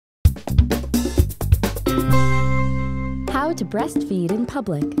How to breastfeed in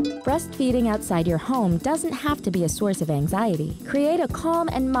public. Breastfeeding outside your home doesn't have to be a source of anxiety. Create a calm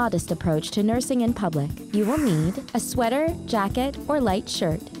and modest approach to nursing in public. You will need a sweater, jacket, or light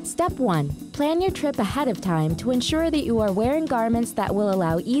shirt. Step 1. Plan your trip ahead of time to ensure that you are wearing garments that will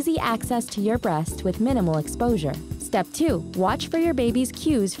allow easy access to your breast with minimal exposure. Step 2. Watch for your baby's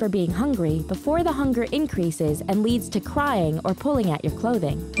cues for being hungry before the hunger increases and leads to crying or pulling at your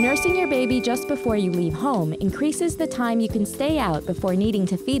clothing. Nursing your baby just before you leave home increases the time you can stay out before needing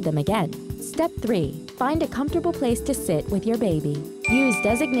to feed them again. Step 3. Find a comfortable place to sit with your baby. Use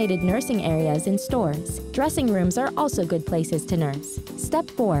designated nursing areas in stores. Dressing rooms are also good places to nurse. Step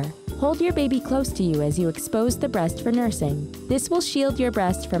 4. Hold your baby close to you as you expose the breast for nursing. This will shield your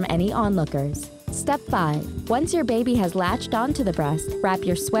breast from any onlookers. Step 5. Once your baby has latched onto the breast, wrap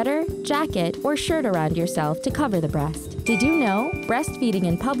your sweater, jacket, or shirt around yourself to cover the breast. Did you know breastfeeding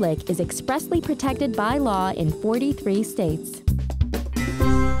in public is expressly protected by law in 43 states?